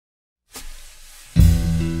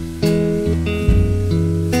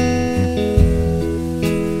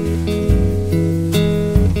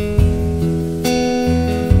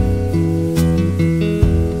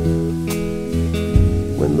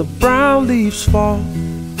leaves fall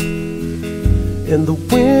and the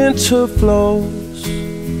winter flows,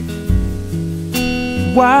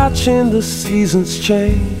 watching the seasons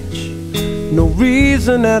change, no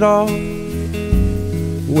reason at all.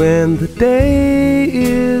 When the day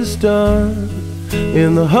is done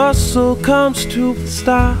and the hustle comes to a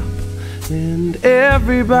stop, and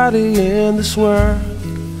everybody in this world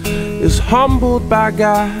is humbled by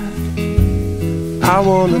God, I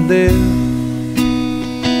wanna live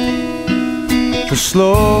the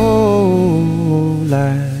slow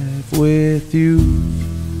life with you.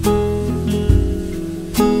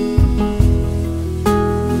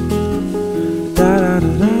 Da da da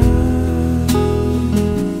da,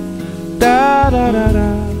 da da da da,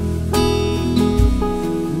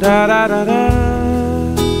 da da da da,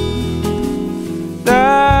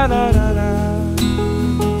 da da da da.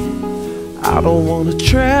 I don't wanna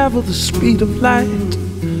travel the speed of light,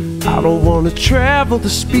 I don't wanna travel the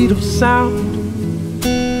speed of sound.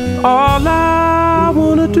 All I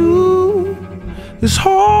wanna do is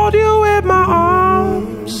hold you in my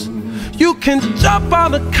arms. You can jump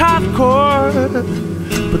on the concord,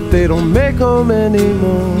 but they don't make them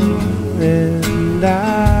anymore. And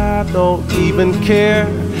I don't even care,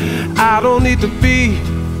 I don't need to be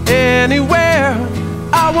anywhere.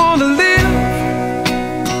 I wanna live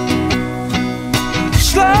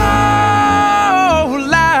slow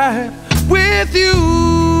life with you.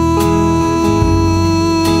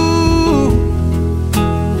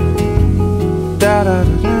 Da da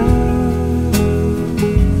da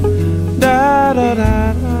da, da da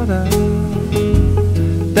da da,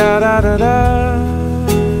 da da da da,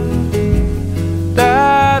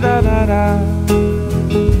 da da da da,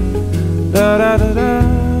 da da da da, da da da da.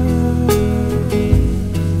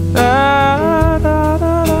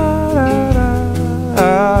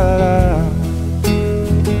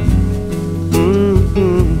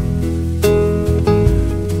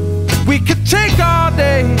 We could take all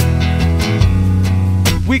day,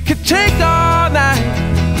 we could take all night,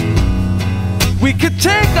 we could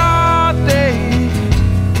take all day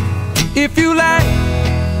if you like.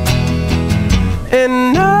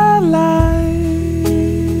 And I like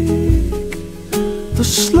the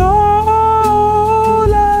slow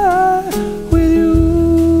life with you.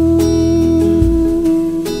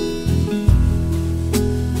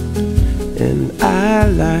 And I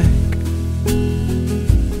like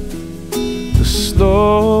the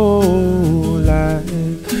slow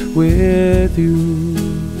life with you.